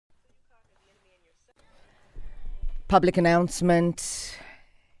Public announcement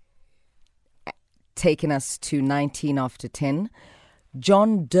taking us to 19 after 10.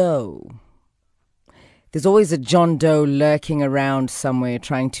 John Doe. There's always a John Doe lurking around somewhere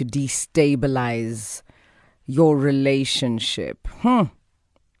trying to destabilize your relationship. Are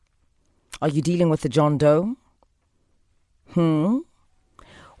you dealing with a John Doe?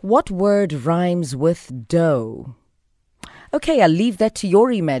 What word rhymes with doe? Okay, I'll leave that to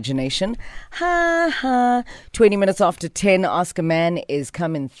your imagination. 20 minutes after 10, Ask a Man is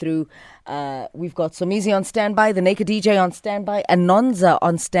coming through. We've got Somizi on standby, the Naked DJ on standby, Anonza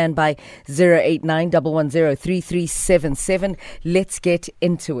on standby, 089-110-3377. Let's get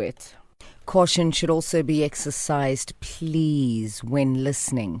into it. Caution should also be exercised, please, when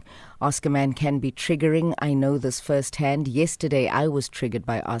listening. Ask a Man can be triggering. I know this firsthand. Yesterday, I was triggered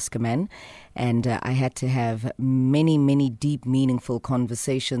by Ask a Man, and I had to have many, many deep, meaningful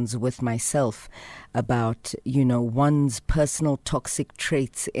conversations with myself about, one's personal toxic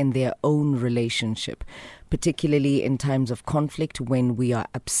traits in their own relationship. Particularly in times of conflict, when we are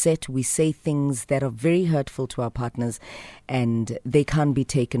upset, we say things that are very hurtful to our partners and they can't be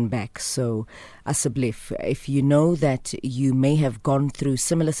taken back. So, Asablif, if you know that you may have gone through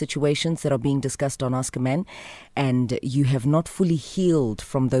similar situations that are being discussed on Ask a Man and you have not fully healed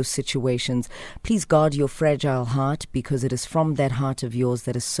from those situations, please guard your fragile heart, because it is from that heart of yours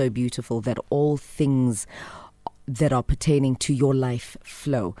that is so beautiful that all things that are pertaining to your life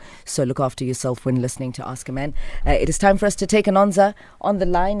flow. So look after yourself when listening to Ask a Man. It is time for us to take Anonza on the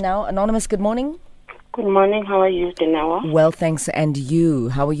line now. Anonymous, good morning. Good morning. How are you, Denawa? Well, thanks. And you?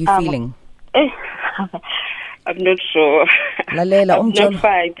 How are you feeling? I'm not sure. Lalela, I'm not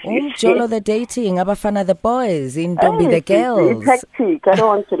fine. Umjolo the dating, abafana the boys, Indombi the girls. It's hectic. I don't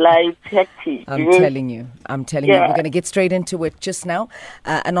want to lie. It's hectic. I'm telling you. We're going to get straight into it just now.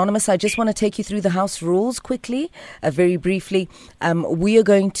 Anonymous, I just want to take you through the house rules quickly, very briefly. We are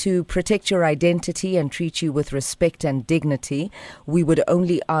going to protect your identity and treat you with respect and dignity. We would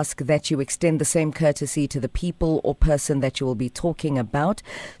only ask that you extend the same courtesy to the people or person that you will be talking about.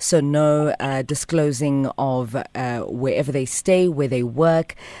 So no disclosing of wherever they stay, where they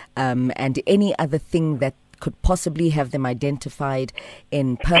work, and any other thing that could possibly have them identified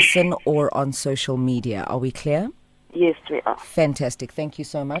in person or on social media. Are we clear? Yes, we are. Fantastic. Thank you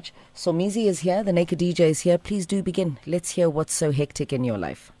so much. Somizi is here. The Naked DJ is here. Please do begin. Let's hear what's so hectic in your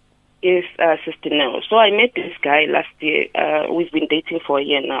life. Yes, Sister Nell. So I met this guy last year. We've been dating for a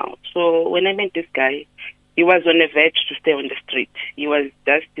year now. So when I met this guy, he was on the verge to stay on the street. His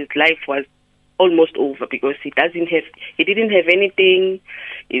life was almost over, because he didn't have anything.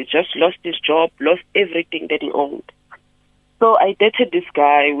 He just lost his job, lost everything that he owned. So I dated this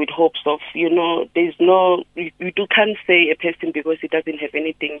guy with hopes of, you can't say a person because he doesn't have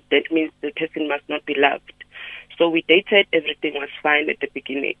anything, that means the person must not be loved. So we dated, everything was fine at the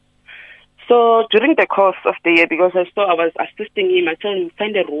beginning. So during the course of the year, because I was assisting him, I told him,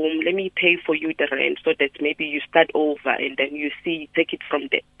 find a room, let me pay for you the rent so that maybe you start over and then you take it from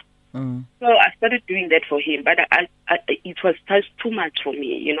there. So I started doing that for him, but it was just too much for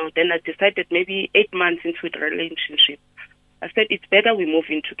me, Then I decided, maybe 8 months into the relationship, I said it's better we move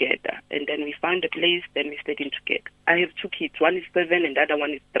in together. And then we found a place, then we stayed in together. I have 2 kids. One is 7 and the other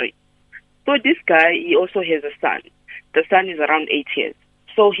one is 3. So this guy, he also has a son. The son is around 8 years.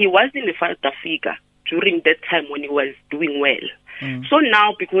 So he was in the father figure during that time when he was doing well. So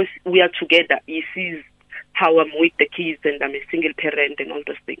now, because we are together, he sees how I'm with the kids and I'm a single parent and all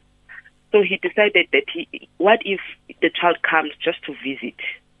those things. So he decided that what if the child comes just to visit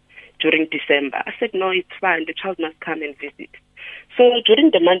during December? I said, no, it's fine. The child must come and visit. So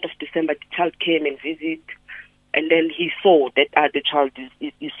during the month of December, the child came and visited, and then he saw that the child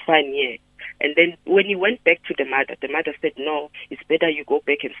is fine here. And then when he went back to the mother said, no, it's better you go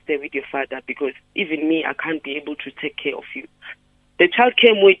back and stay with your father, because even me, I can't be able to take care of you. The child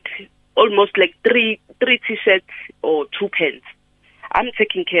came with almost like three T-shirts or 2 pants. I'm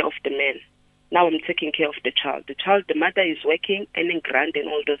taking care of the man. Now I'm taking care of the child. The mother is working, earning grant and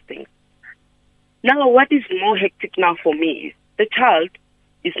all those things. Now what is more hectic now for me is the child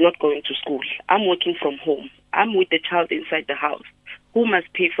is not going to school. I'm working from home. I'm with the child inside the house. Who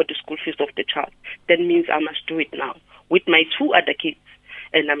must pay for the school fees of the child? That means I must do it now with my 2 other kids,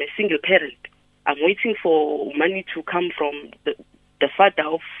 and I'm a single parent. I'm waiting for money to come from the father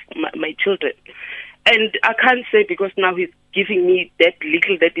of my children. And I can't say, because now he's giving me that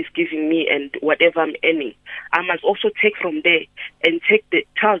little that he's giving me and whatever I'm earning, I must also take from there and take the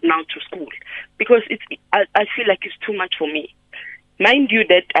child now to school, because I feel like it's too much for me. Mind you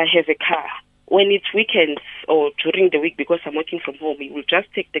that I have a car. when it's weekends or during the week, because I'm working from home, he will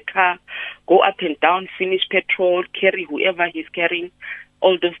just take the car, go up and down, finish petrol, carry whoever he's carrying,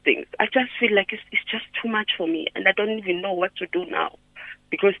 all those things. I just feel like it's just too much for me, and I don't even know what to do now,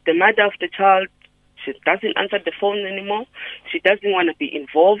 because the mother of the child, she doesn't answer the phone anymore. She doesn't want to be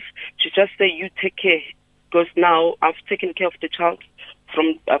involved. She just say, you take care, because now I've taken care of the child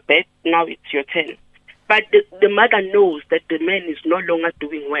from bed, now it's your turn. But the mother knows that the man is no longer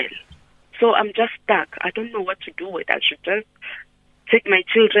doing well. So I'm just stuck. I don't know what to do with it. I should just take my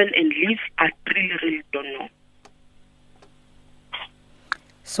children and leave. I really, really don't know.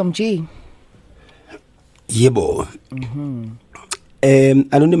 Somji. Yebo.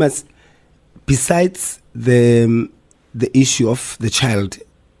 Anonymous, besides the issue of the child,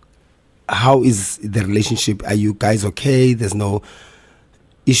 how is the relationship? Are you guys okay? There's no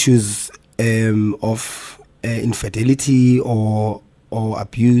issues of infidelity or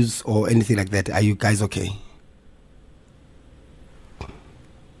abuse or anything like that? Are you guys okay?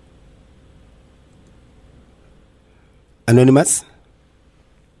 Anonymous?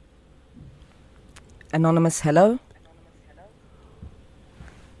 Anonymous, hello?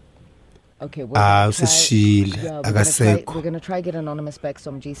 Okay, we're gonna try get Anonymous back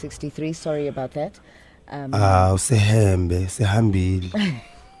from G63. Sorry about that. Sehambile.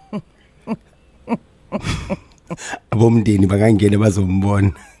 Abomndeni bangangena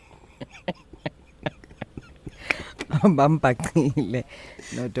bazombona.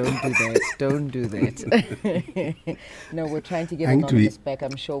 No, don't do that. Don't do that. No, we're trying to get Anonymous back.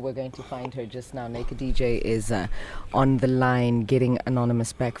 I'm sure we're going to find her just now. Naked DJ is on the line getting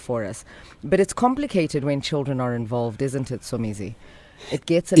Anonymous back for us. But it's complicated when children are involved, isn't it, Somizi? It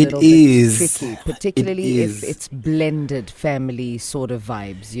gets a little bit tricky, particularly if it's blended family sort of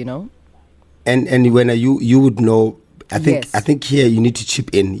vibes, you know? And when you would know, I think here you need to chip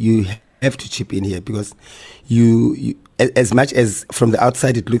in. You have to chip in here, because you as much as from the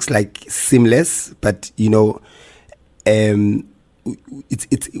outside it looks like seamless, but you know,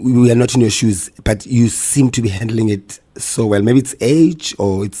 it's we are not in your shoes, but you seem to be handling it so well. Maybe it's age,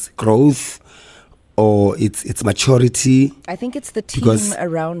 or it's growth, or it's maturity. I think it's the team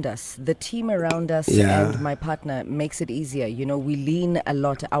around us. The team around us and my partner makes it easier. You know, we lean a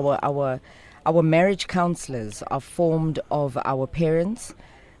lot. Our marriage counselors are formed of our parents,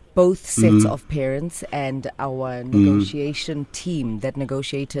 both sets of parents, and our negotiation team that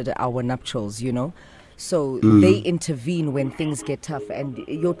negotiated our nuptials, you know. So they intervene when things get tough, and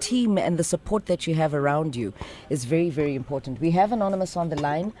your team and the support that you have around you is very, very important. We have Anonymous on the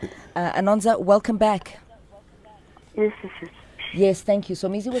line. Anonza, welcome back. Yes, thank you.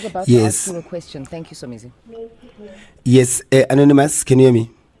 Somizi was about to ask you a question. Thank you, Somizi. Yes, Anonymous, can you hear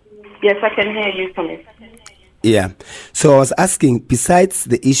me? Yes, I can hear you, Somizi. Yeah. So I was asking, besides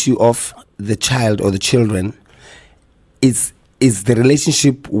the issue of the child or the children, is the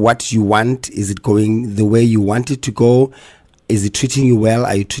relationship what you want? Is it going the way you want it to go? Is it treating you well?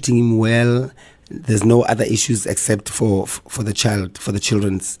 Are you treating him well? There's no other issues except for the child, for the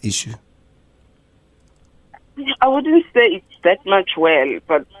children's issue. I wouldn't say it's that much well,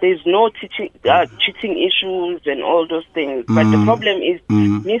 but there's no cheating issues and all those things. But the problem is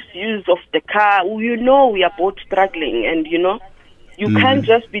misuse of the car. You know, we are both struggling, and you know, you can't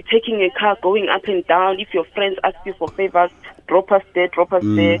just be taking a car going up and down. If your friends ask you for favors, drop us there.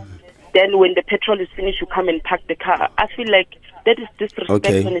 Then when the petrol is finished, you come and park the car. I feel like that is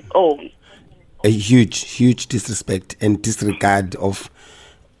disrespect on its own. A huge disrespect and disregard of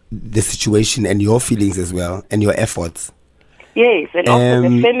the situation and your feelings as well, and your efforts. Yes, and also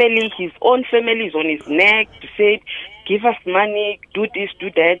the family, his own family is on his neck to say, give us money, do this,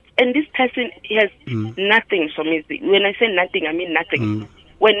 do that. And this person has nothing from me. When I say nothing, I mean nothing.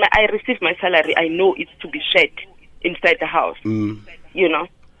 When I receive my salary, I know it's to be shared inside the house, you know.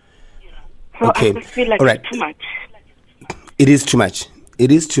 So I just feel like it's too much. It is too much.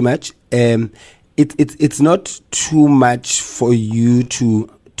 It is too much. It's not too much for you to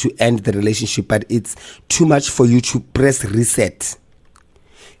end the relationship, but it's too much for you to press restart.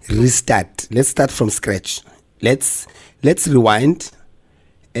 Let's start from scratch. Let's rewind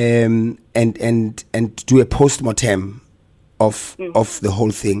and do a post-mortem of the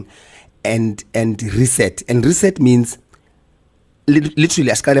whole thing and reset. And reset means literally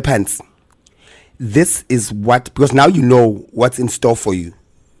askale pants. This is what, because now you know what's in store for you.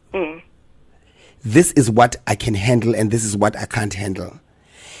 This is what I can handle and this is what I can't handle.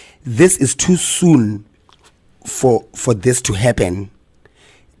 This is too soon for this to happen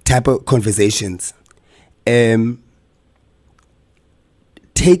type of conversations. Because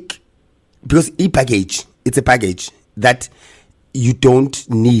it's a package that you don't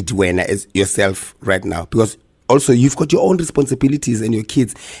need Wena as yourself right now, because also you've got your own responsibilities and your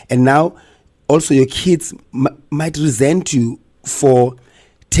kids, and now also your kids might resent you for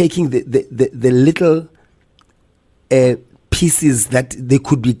taking the little pieces that they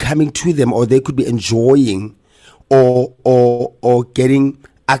could be coming to them, or they could be enjoying, or getting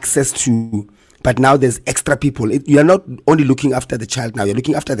access to. But now there's extra people. You are not only looking after the child now, you're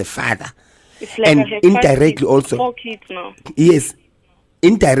looking after the father. It's like And I have indirectly 5 kids, also- 4 kids now. Yes,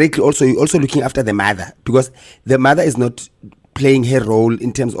 indirectly also you're also looking after the mother, because the mother is not playing her role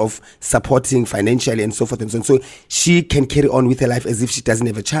in terms of supporting financially and so forth and so on. So she can carry on with her life as if she doesn't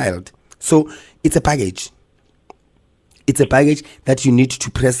have a child. So it's a package. It's a package that you need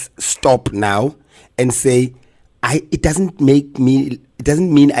to press stop now and say, it doesn't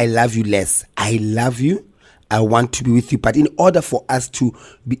mean I love you less. I love you. I want to be with you. But in order for us to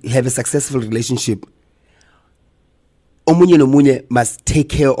have a successful relationship, omunye nomunye must take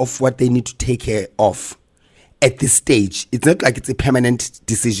care of what they need to take care of at this stage. It's not like it's a permanent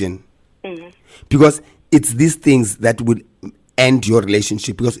decision, because it's these things that would end your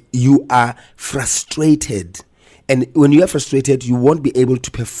relationship, because you are frustrated. And when you are frustrated, you won't be able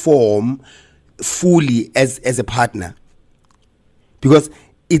to perform fully as a partner, because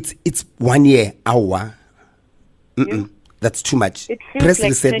it's 1 year, hour. That's too much. It feels Press like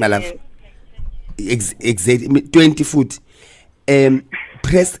reset, 10 my love. years. Exactly. 20 foot.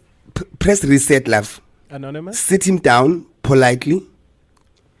 Press reset, love. Anonymous? Sit him down politely.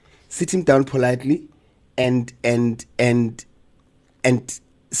 And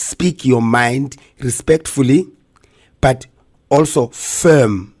speak your mind respectfully, but also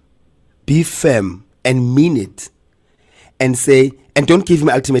firm. Be firm and mean it. And say, and don't give him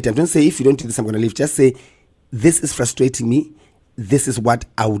an ultimatum. Don't say, if you don't do this, I'm going to leave. Just say, this is frustrating me. This is what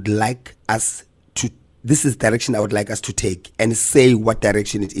I would like us to, this is the direction I would like us to take, and say what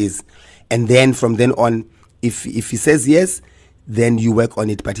direction it is. And then from then on, if he says yes, then you work on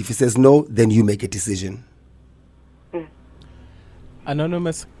it. But if he says no, then you make a decision.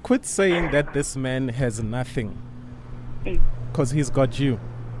 Anonymous, quit saying that this man has nothing, because he's got you.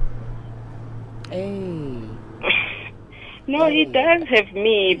 Hey. No, he does have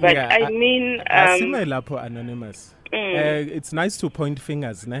me, but Yeah, I mean, Asime lapho, Anonymous. It's nice to point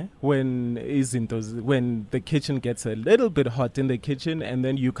fingers, ne? When the kitchen gets a little bit hot in the kitchen, and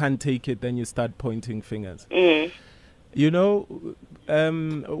then you can't take it, then you start pointing fingers. You know,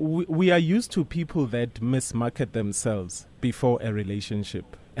 we are used to people that mismarket themselves before a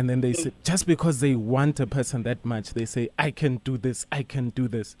relationship. And then they say, just because they want a person that much, they say, I can do this, I can do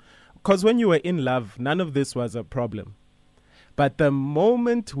this. Because when you were in love, none of this was a problem. But the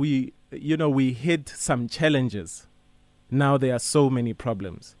moment we hit some challenges, now there are so many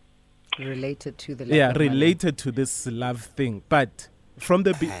problems. Related to the Related to this love thing. But from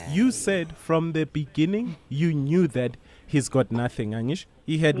you said from the beginning, you knew that he's got nothing, Anish.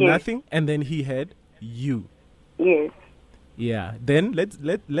 He had nothing, and then he had you. yes. Yeah. Then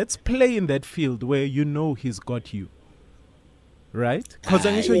let's play in that field where you know he's got you. Right? Because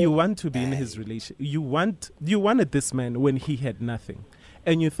Anisha, you want to be in his relation. You wanted this man when he had nothing,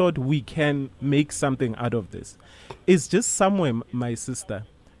 and you thought we can make something out of this. It's just somewhere, my sister,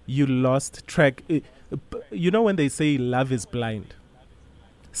 you lost track. You know when they say love is blind.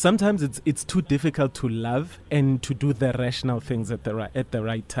 Sometimes it's too difficult to love and to do the rational things at the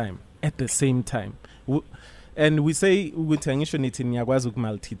right time, at the same time. And we say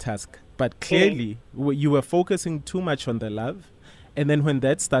multitask, but clearly you were focusing too much on the love, and then when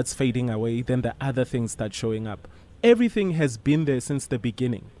that starts fading away, then the other things start showing up. Everything has been there since the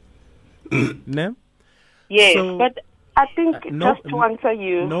beginning. No? Yes, So, but I think no- just to answer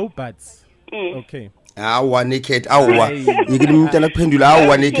you. No buts. Okay. Awa naked, awa. Yikini mntana kuphendula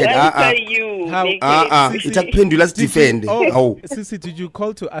awa naked. To answer you, How- Nikki. It's a pendula defend. Oh, Sisi, did you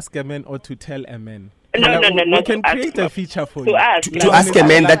call to ask a man or to tell a man? No, We to can ask create him. a feature for To you. ask. To ask a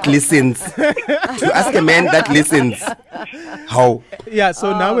man that listens. To ask a man that listens. How? Yeah,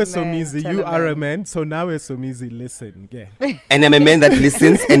 so now we're man, Somizi. tell You a are a man. man, so now we're Somizi. Listen. Yeah. And I'm a man that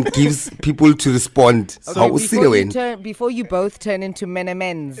listens and gives people to respond. How Before you both turn into men and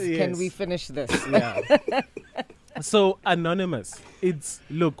men's, can Yes. we finish this? Yeah. So Anonymous,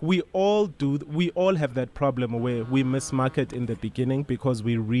 we all have that problem where we mismarket in the beginning because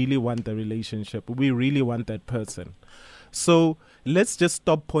we really want the relationship. We really want that person. So let's just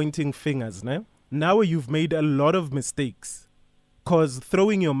stop pointing fingers, né? Now you've made a lot of mistakes because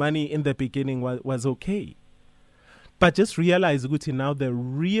throwing your money in the beginning was okay. But just realize, Guti, now the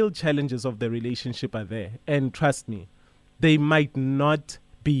real challenges of the relationship are there. And trust me, they might not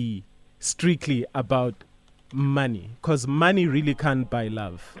be strictly about money, because money really can't buy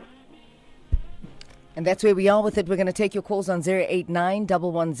love. And that's where we are with it. We're going to take your calls on 089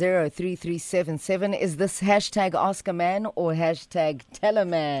 110 3377. Is this hashtag Ask a Man or hashtag Tell a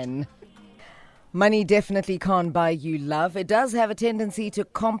Man? Money definitely can't buy you love. It does have a tendency to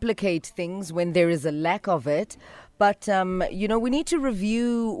complicate things when there is a lack of it. But, we need to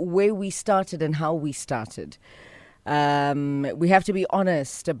review where we started and how we started. We have to be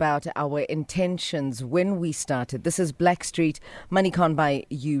honest about our intentions when we started. This is Blackstreet. Money can't buy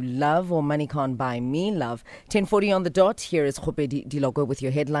you love, or money can't buy me love. 10:40 on the dot. Here is Khope Dilogo with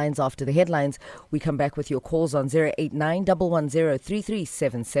your headlines. After the headlines, we come back with your calls on 089 110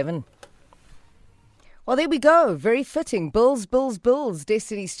 3377. Well, there we go. Very fitting. Bills, bills, bills.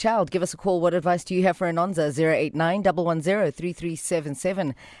 Destiny's Child. Give us a call. What advice do you have for Anonza? 089 110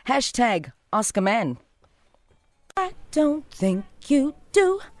 3377. Hashtag Ask a Man. I don't think you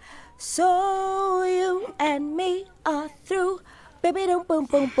do. So you and me are through. Baby, boom, boom,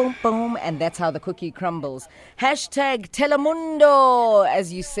 boom, boom, boom. And that's how the cookie crumbles. Hashtag Telemundo,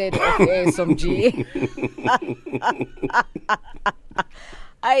 as you said off air, Somji.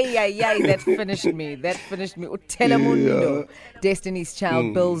 Ay, that finished me. Telemundo. Yeah. Destiny's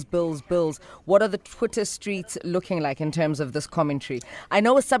Child, bills, bills, bills. What are the Twitter streets looking like in terms of this commentary? I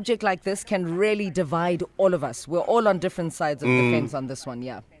know a subject like this can really divide all of us. We're all on different sides of the fence on this one,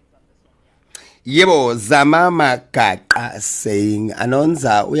 yeah. Yebo, Zamama Kaka saying,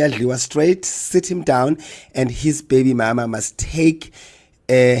 Anonza, uyadliwa straight, sit him down, and his baby mama must take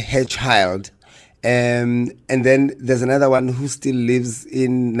her child. And then there's another one who still lives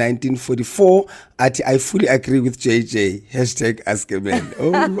in 1944. I fully agree with JJ. Hashtag Ask a Man.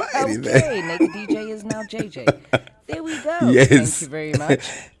 Oh, right. Okay, Naked DJ is now JJ. There we go. Yes. Thank you very much.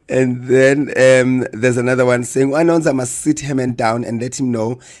 And then there's another one saying, Anonza must sit Herman down and let him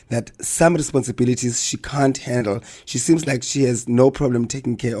know that some responsibilities she can't handle. She seems like she has no problem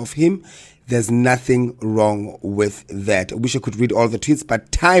taking care of him. There's nothing wrong with that. I wish I could read all the tweets,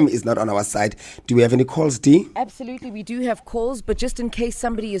 but time is not on our side. Do we have any calls, D? Absolutely, we do have calls, but just in case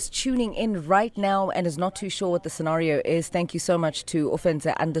somebody is tuning in right now and is not too sure what the scenario is, thank you so much to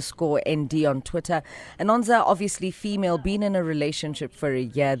Offenza_ND on Twitter. Anonza, obviously female, been in a relationship for a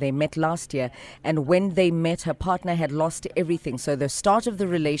year. They met last year, and when they met, her partner had lost everything. So the start of the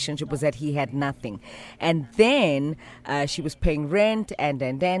relationship was that he had nothing. And then she was paying rent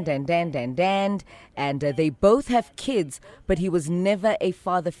and they both have kids, but he was never a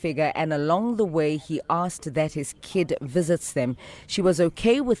father figure, and along the way he asked that his kid visits them. She was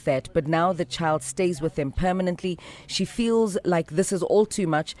okay with that, but now the child stays with them permanently. She feels like this is all too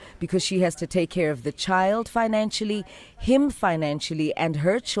much because she has to take care of the child financially, him financially, and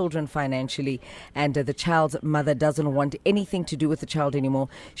her children financially, and the child's mother doesn't want anything to do with the child anymore.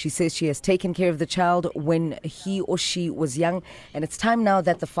 She says she has taken care of the child when he or she was young, and it's time now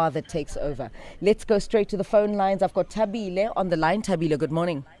that the father takes over. Let's go straight to the phone lines. I've got Tabile on the line. Tabile, good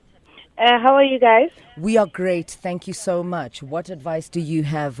morning. How are you guys? We are great. Thank you so much. What advice do you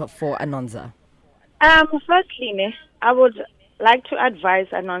have for Anonza? Firstly, I would like to advise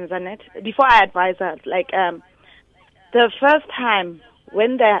Anonza, before I advise her, the first time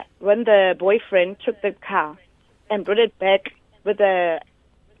when the boyfriend took the car and brought it back with a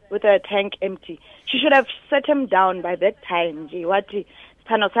tank empty, she should have set him down by that time.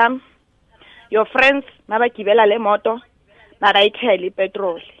 Sam, your friends mabagibela le moto marayithela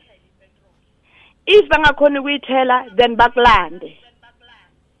petrol. If bangakhona ukuyithela, then bakulande.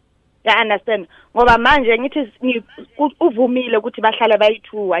 You understand? Ngoba manje ngithi uvumile ukuthi bahlale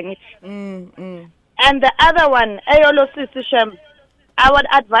bayithuwa ngithi. And the other one, Ayolo Sisi Shem, I would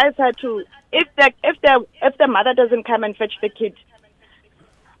advise her to, if the mother doesn't come and fetch the kid,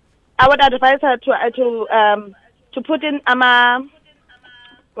 I would advise her to put in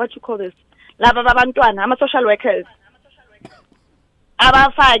what you call this, laba babantwana, social workers,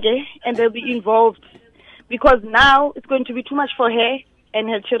 abafake, and they'll be involved, because now it's going to be too much for her and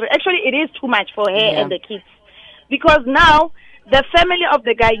her children. Actually, it is too much for her and the kids, because now the family of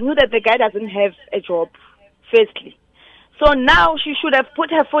the guy knew that the guy doesn't have a job, firstly. So now she should have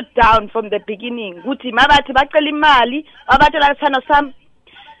put her foot down from the beginning.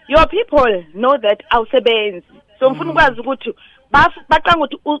 Your people know that awusebenzi. So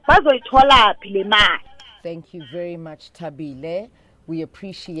thank you very much, Tabile. We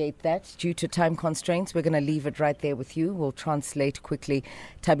appreciate that. Due to time constraints, we're going to leave it right there with you. We'll translate quickly.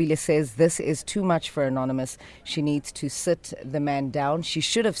 Tabile says this is too much for Anonymous. She needs to sit the man down. She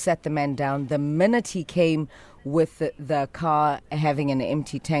should have sat the man down the minute he came with the car having an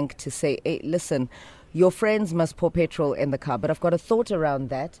empty tank to say, hey, listen, Your friends must pour petrol in the car. But I've got a thought around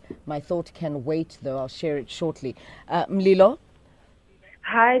that. My thought can wait, though. I'll share it shortly. Mlilo?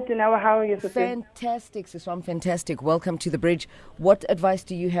 Hi, Tinawa. How are you? Fantastic, Siswam. Fantastic. Welcome to the bridge. What advice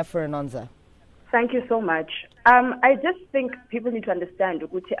do you have for Anonza? Thank you so much. I just think people need to understand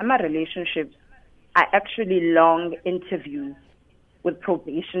that my relationships are actually long interviews with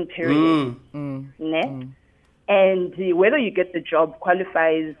probation periods. And whether you get the job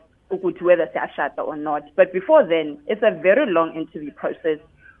qualifies whether it's or not. But before then, it's a very long interview process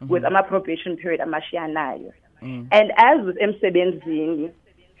with a probation period. And as with Msebenzini,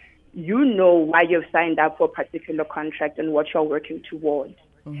 you know why you've signed up for a particular contract and what you're working towards.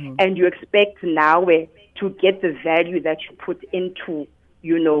 And you expect now to get the value that you put into,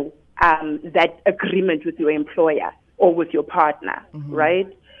 that agreement with your employer or with your partner,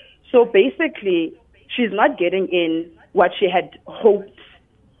 right? So basically, she's not getting in what she had hoped.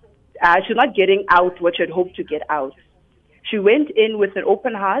 She's not getting out what she had hoped to get out. She went in with an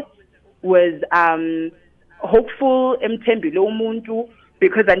open heart, was hopeful,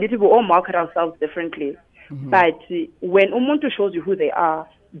 because I need to all market ourselves differently. But when umuntu shows you who they are,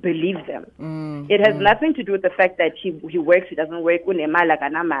 believe them. It has nothing to do with the fact that he works, he doesn't work.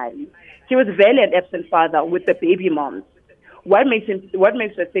 He was barely an absent father with the baby moms. What makes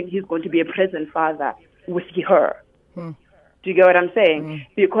her think he's going to be a present father with her? Do you get what I'm saying?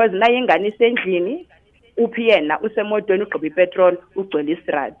 Because na yengane sendlini upiyena usemotweni uqoba petrol ugcwele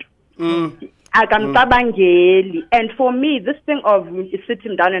isirado. And for me, this thing of sit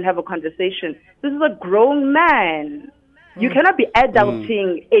him down and have a conversation, this is a grown man. You cannot be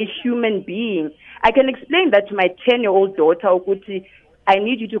adulting a human being. I can explain that to my 10-year-old daughter, Okuti, I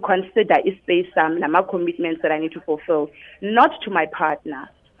need you to consider space my commitments that I need to fulfill, not to my partner.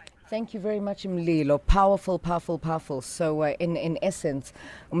 Thank you very much, Mlilo. Powerful, powerful, powerful. So in essence,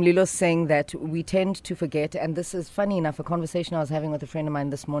 Mlilo's saying that we tend to forget, and this is funny enough, a conversation I was having with a friend of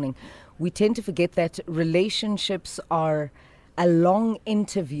mine this morning, we tend to forget that relationships are a long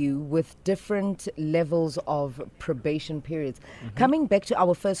interview with different levels of probation periods. Coming back to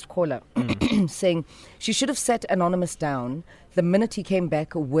our first caller, saying she should have sat Anonymous down the minute he came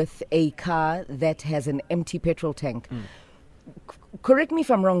back with a car that has an empty petrol tank. Correct me if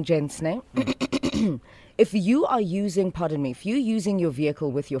I'm wrong, gents, ne? If you are using, if you're using your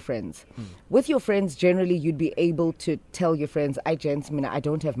vehicle with your friends, generally you'd be able to tell your friends, I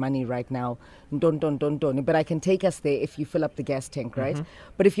don't have money right now, don't, but I can take us there if you fill up the gas tank, right?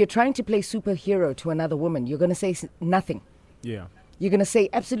 But if you're trying to play superhero to another woman, you're going to say nothing. Yeah. You're going to say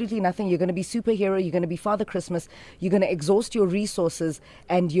absolutely nothing. You're going to be superhero. You're going to be Father Christmas. You're going to exhaust your resources,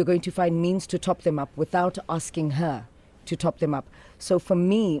 and you're going to find means to top them up without asking her to top them up. So for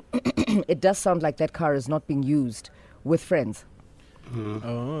me, it does sound like that car is not being used with friends.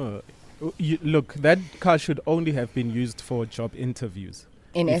 Look, that car should only have been used for job interviews.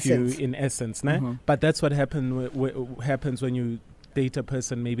 In essence, But that's what happens when you date a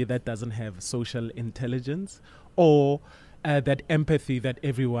person maybe that doesn't have social intelligence or that empathy that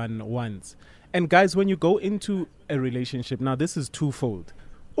everyone wants. And guys, when you go into a relationship, now this is twofold.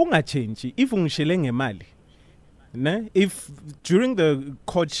 Ungachenji if ungishele ngemali. If during the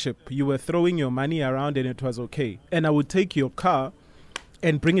courtship you were throwing your money around and it was okay, and I would take your car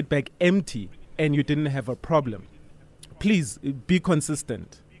and bring it back empty and you didn't have a problem, please be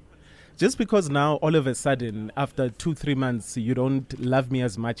consistent. Just because now all of a sudden after 2-3 months you don't love me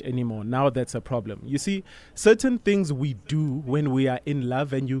as much anymore, now that's a problem. You see, certain things we do when we are in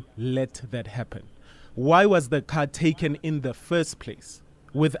love and you let that happen. Why was the car taken in the first place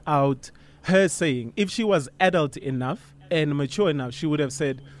without her saying? If she was adult enough and mature enough, she would have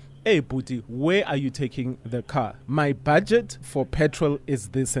said, hey, Booty, where are you taking the car? My budget for petrol is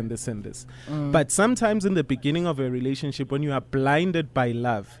this and this and this. But sometimes in the beginning of a relationship, when you are blinded by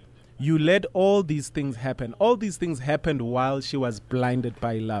love, you let all these things happen. All these things happened while she was blinded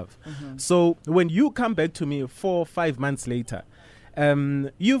by love. So when you come back to me 4 or 5 months later,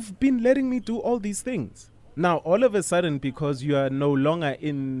 you've been letting me do all these things. Now, all of a sudden, because you are no longer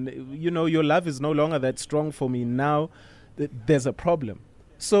your love is no longer that strong for me, now there's a problem.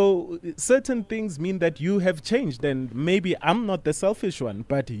 So certain things mean that you have changed, and maybe I'm not the selfish one,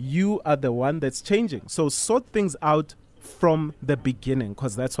 but you are the one that's changing. So sort things out from the beginning,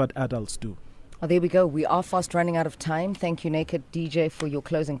 because that's what adults do. Oh, there we go. We are fast running out of time. Thank you, Naked DJ, for your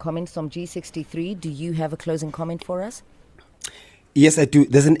closing comments. From G63, do you have a closing comment for us? Yes, I do.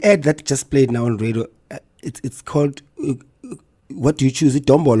 There's an ad that just played now on radio. It's called, what do you choose,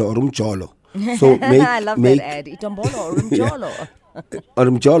 Itombolo or Umjolo? So I love that ad, Itombolo or Umjolo. Or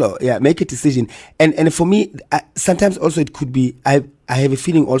Umjolo, yeah, make a decision. And for me, sometimes also it could be, I I have a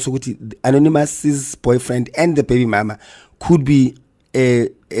feeling also with Anonymous's boyfriend and the baby mama could be a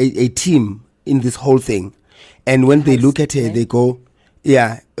team in this whole thing. And when they look at her, they go,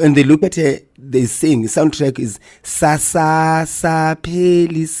 yeah. When they look at her, they sing. The soundtrack is Sasa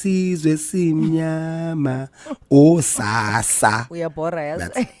Sapeli Sizwe Simnyama. Oh Sasa. We are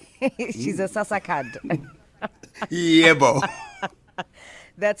Boras. She's a Sasa card. Yeah, bo.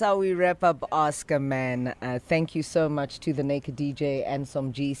 That's how we wrap up Ask a Man. Thank you so much to the Naked DJ and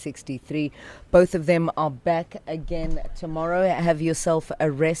some G63. Both of them are back again tomorrow. Have yourself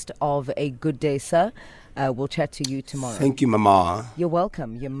a rest of a good day, sir. We'll chat to you tomorrow. Thank you, Mama. You're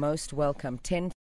welcome. You're most welcome. 10